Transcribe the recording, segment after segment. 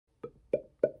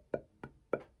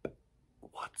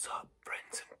What's up,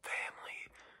 friends and family?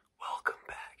 Welcome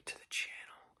back to the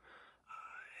channel.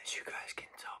 As you guys can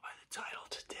tell by the title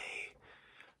today,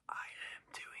 I am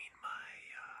doing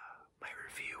my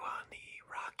review on the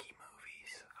Rocky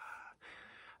movies.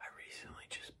 I recently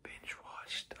just binge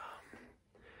watched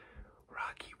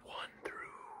Rocky 1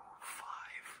 through 5.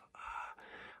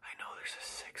 I know there's a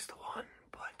sixth one,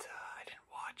 but I didn't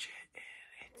watch it,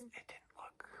 and it didn't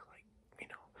look like,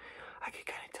 I could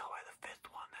kind of tell by the fifth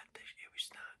one that it was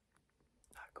not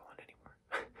going anywhere.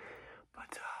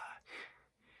 But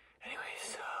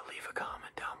anyways, leave a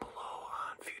comment down below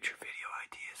on future video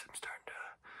ideas. I'm starting to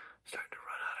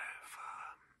run out of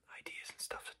ideas and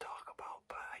stuff to talk about,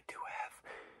 but I do have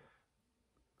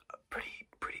a pretty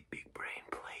big brain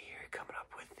play here coming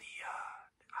up with the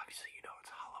obviously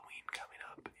it's Halloween coming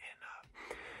up, and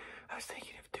I was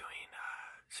thinking of doing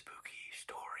spooky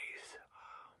stories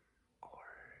or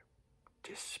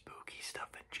just spooky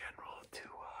stuff in general to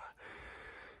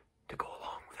go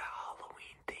along with the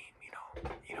Halloween theme,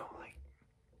 like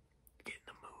get in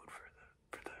the mood for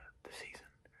the season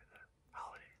or the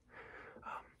holiday.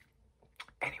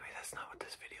 Anyway, that's not what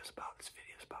this video is about. This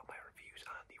video is about my reviews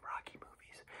on the Rocky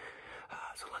movies.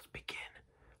 So let's begin.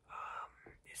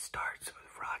 It starts with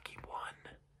Rocky 1.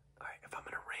 Alright, if I'm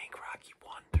gonna rank Rocky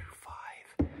 1 through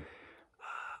 5,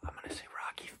 I'm gonna say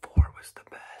Rocky 4 was the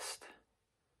best.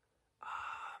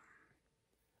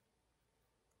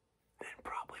 Then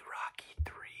probably Rocky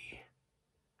 3,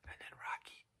 and then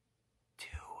Rocky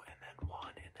 2, and then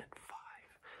 1, and then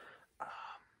 5.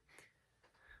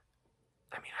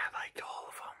 I mean, I liked all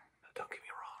of them, don't get me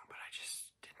wrong, but I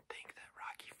just didn't think that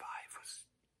Rocky 5 was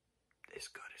as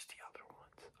good as the other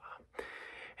ones.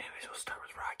 Anyways, we'll start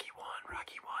with Rocky 1.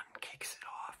 Rocky 1 kicks it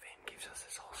off and gives us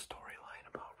this whole storyline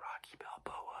about Rocky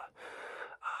Balboa.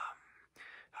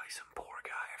 He's some poor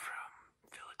guy from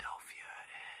Philadelphia,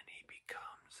 and he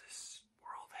becomes this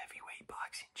world heavyweight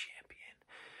boxing champion.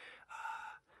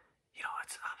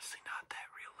 It's honestly not that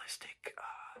realistic.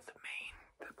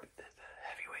 The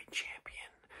heavyweight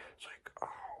champion, it's like,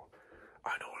 oh,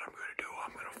 I know what I'm gonna do.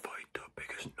 I'm gonna fight the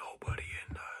biggest nobody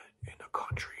in the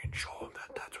country and show him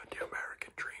that that's what the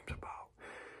American dream's about.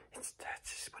 That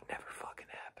just would never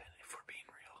fucking happen. If we're being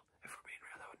real,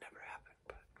 that would never happen.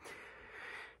 But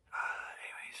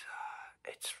anyways,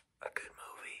 it's a good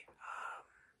movie.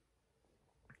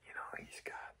 He's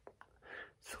got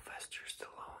Sylvester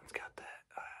Stallone's got that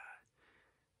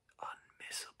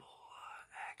unmissable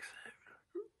accent.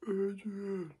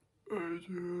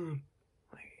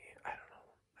 Like, I don't know.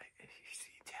 He's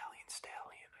the Italian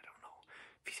stallion. I don't know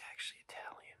if he's actually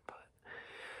Italian, but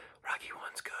Rocky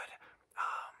 1's good.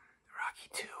 Rocky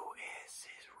 2 is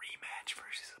his rematch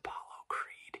versus Apollo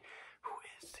Creed, who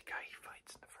is the guy he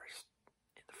fights in the first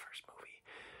movie.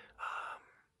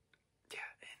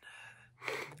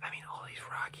 I mean, all these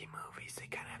Rocky movies, they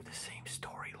kind of have the same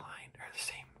storyline, or the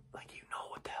same, like,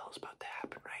 what the hell's about to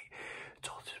happen, right? It's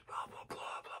all just blah, blah,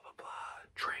 blah, blah, blah, blah,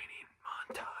 training,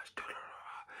 montage, and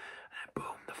then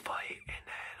boom, the fight, and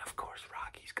then, of course,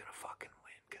 Rocky's gonna fucking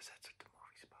win, because that's what the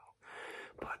movie's about.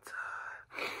 But,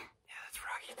 yeah, that's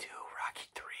Rocky 2. Rocky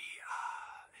 3,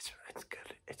 it's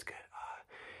good, it's good.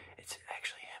 It's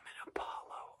actually him and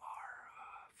Apollo are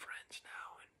friends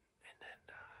now, and then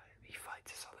he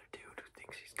fights this other dude who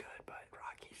thinks he's good, but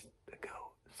Rocky's the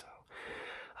GOAT. So,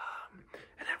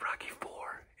 and then Rocky 4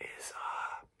 is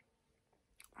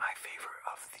my favorite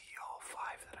of the all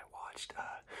 5 that I watched.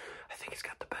 I think it's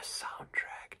got the best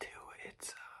soundtrack too.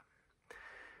 It's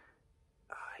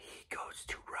he goes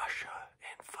to Russia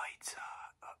and fights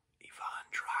Ivan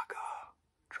Drago.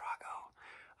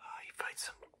 He fights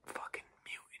some fucking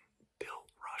mutant built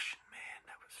Russian man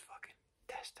that was fucking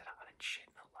tested on and shit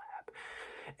in a lab,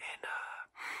 and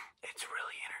it's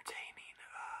really entertaining.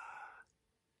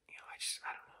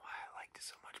 I don't know why I liked it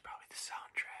so much. Probably the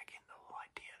soundtrack and the whole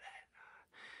idea that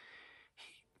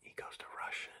he goes to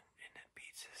Russia and then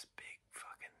beats this big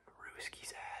fucking Ruski's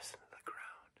ass into the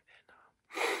ground, and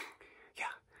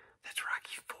yeah, that's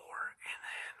Rocky 4, and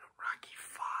then Rocky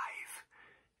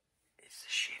 5 is the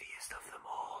shittiest of them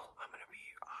all. I'm gonna be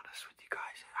honest with you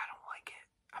guys. I don't like it.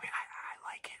 I mean, I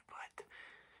like it, but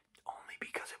only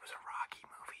because it was a Rocky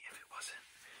movie. If it wasn't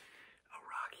a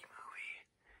Rocky movie,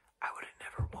 I would have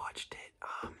never watched it.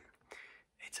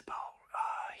 It's about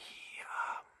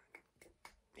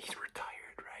he's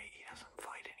retired, right? He doesn't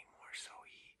fight anymore, so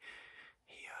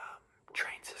he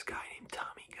trains this guy named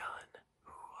Tommy Gunn,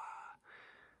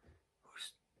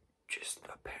 who's just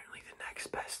apparently the next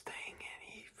best thing, and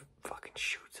he fucking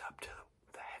shoots up to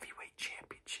the heavyweight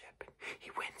championship, and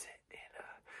he wins it, and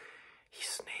he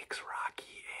snakes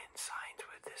Rocky and signs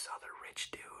with this other rich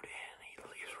dude, and he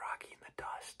leaves Rocky in the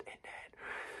dust, and then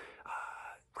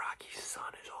Rocky's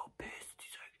son is all pissed.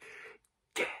 He's like,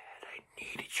 Dad, I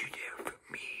needed you there for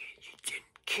me, and you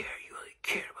didn't care. You only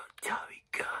cared about Tommy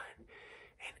Gunn.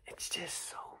 And it's just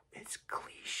so, it's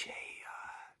cliche.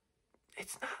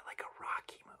 It's not like a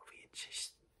Rocky movie. It's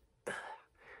just,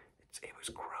 it was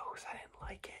gross. I didn't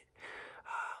like it.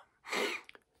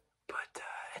 But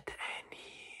at the end,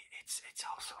 it's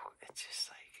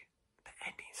just like, the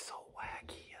ending's so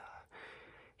wacky.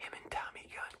 Him and Tommy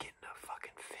Gunn get in a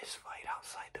fucking fist fight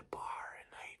outside the bar, and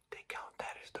they count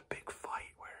that as the big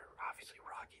fight where obviously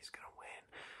Rocky's gonna win.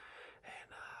 And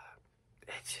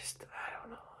it's just, I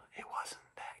don't know, it wasn't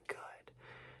that good.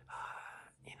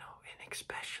 You know, and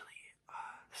especially,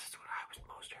 this is what I was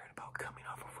most heard about coming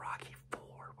off of Rocky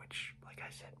 4, which, like I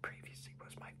said previously,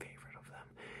 was my favorite of them.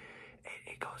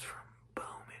 It goes from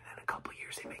boom, and then a couple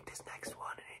years they make this next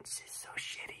one, and it's just so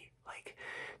shitty. Like,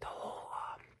 the whole,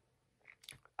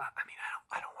 I mean,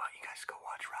 I don't want you guys to go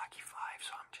watch Rocky 5,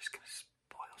 so I'm just gonna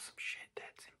spoil some shit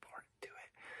that's important to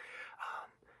it.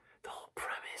 The whole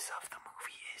premise of the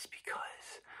movie is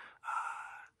because,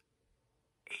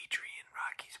 Adrian,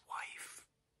 Rocky's wife,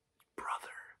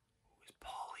 brother, who was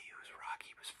Paulie, who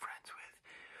Rocky was friends with,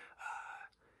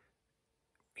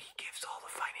 he gives all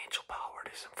the financial power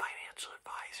to some financial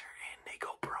advisor, and they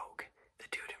go broke. The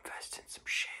dude invests in some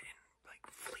shit and like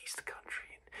flees the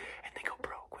country, and they go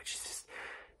broke, which is just,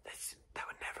 that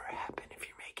would never happen if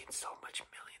you're making so much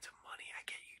millions of money. I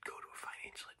get you'd go to a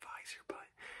financial advisor, but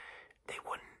they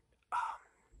wouldn't.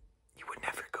 You would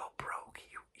never go broke.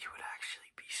 You would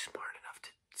actually be smart enough to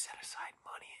set aside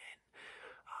money and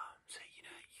say, you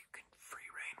know, you can free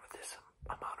reign with this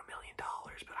amount of $1 million,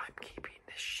 but I'm keeping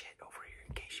this shit over here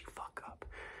in case you fuck up,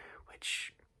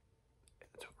 which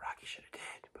that's what Rocky should have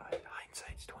did, but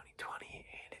hindsight's 2020,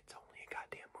 and it's only a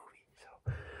goddamn movie, so,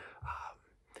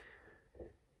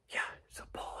 yeah, so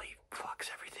Paulie fucks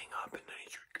everything up, and then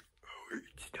he's like, oh,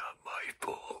 it's not my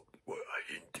fault, well, I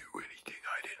didn't do anything,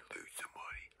 I didn't lose the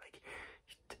money, like,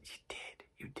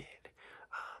 you did,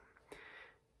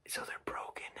 so they're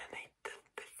broken, and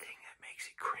the thing that makes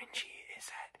it cringy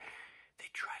is that they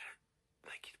try to,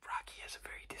 like, Rocky has a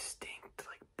very distinct,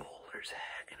 like, bowler's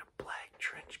hat and a black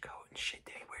trench coat and shit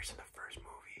that he wears in the first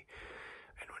movie,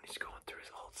 and when he's going through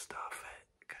his old stuff,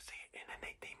 and then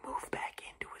they move back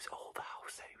into his old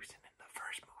house that he was in the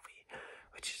first movie,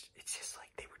 which is, it's just like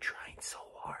they were trying so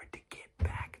hard to get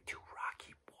back to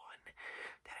Rocky 1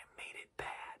 that it made it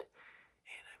bad,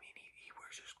 and I mean, he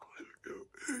wears his clothes like, oh,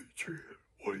 Adrian,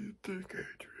 what do you think,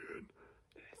 Adrian?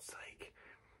 And it's like,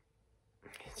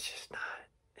 it's just not,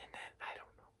 and then,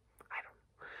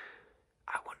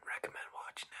 I wouldn't recommend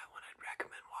watching that one. I'd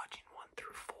recommend watching 1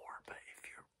 through 4, but if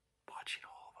you're watching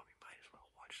all of them, you might as well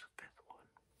watch the 5th one.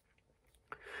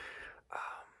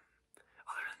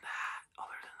 Other than that,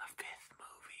 other than the 5th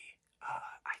movie,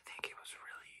 I think it was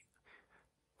really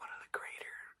one of the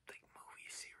greater, like, movie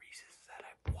series that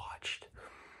I've watched.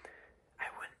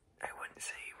 I wouldn't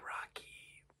say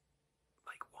Rocky,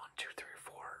 like, 1, 2, 3, or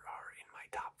 4 are in my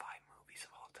top 5 movies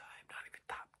of all time. Not even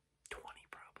top 20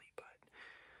 probably, but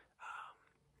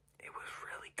it was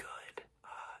really good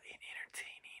and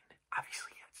entertaining.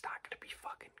 Obviously, it's not going to be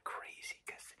fucking crazy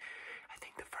because I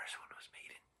think the first one was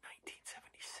made in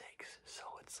 1976, so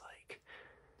it's like,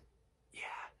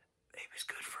 yeah, it was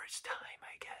good for its time,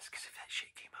 I guess, because if that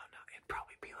shit came out now, it'd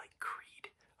probably be like Creed.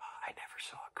 I never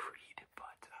saw Creed,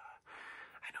 but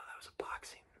I know that was a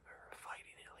boxing or a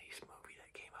fighting at least movie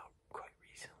that came out quite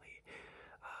recently,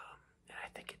 and I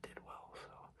think it did well, so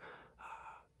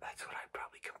that's what I'd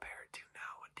probably compare it to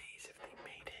nowadays if they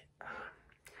made it.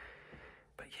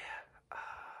 But yeah,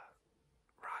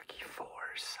 Rocky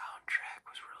 4's soundtrack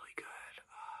was really good.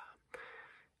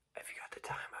 If you got the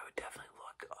time, I would definitely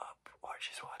look up, or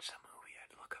just watch the movie,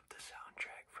 I'd look up the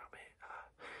soundtrack from it.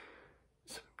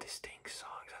 Some distinct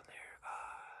songs on there,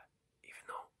 even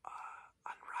though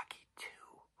on Rocky 2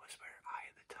 was where Eye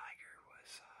of the Tiger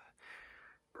was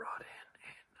brought in,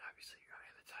 and obviously Eye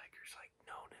of the Tiger's like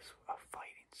known as a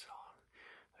fighting song,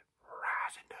 like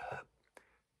rising up,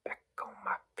 back on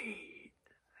my feet.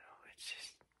 You know, it's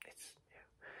just, yeah.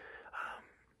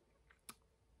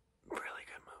 Really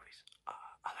good movies.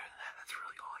 Other than that, that's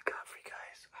really all I got for you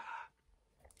guys.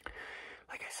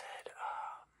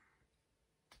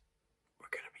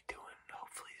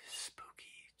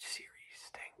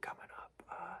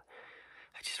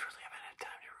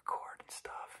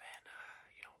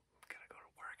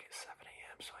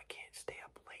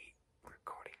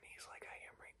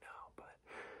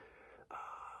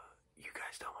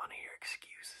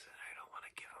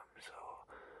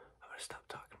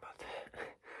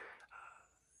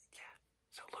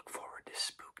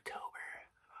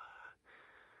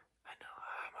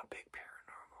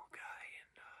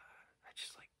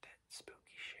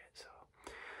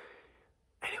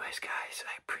 anyways, guys,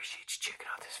 I appreciate you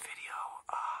checking out this video.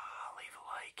 Leave a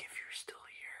like if you're still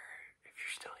here. If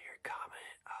you're still here,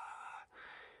 comment.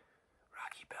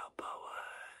 Rocky Balboa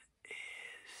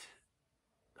is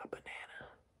a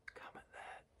banana. Comment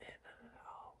that, and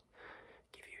I'll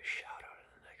give you a shout out in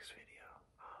the next video.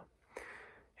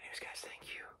 Anyways, guys, thank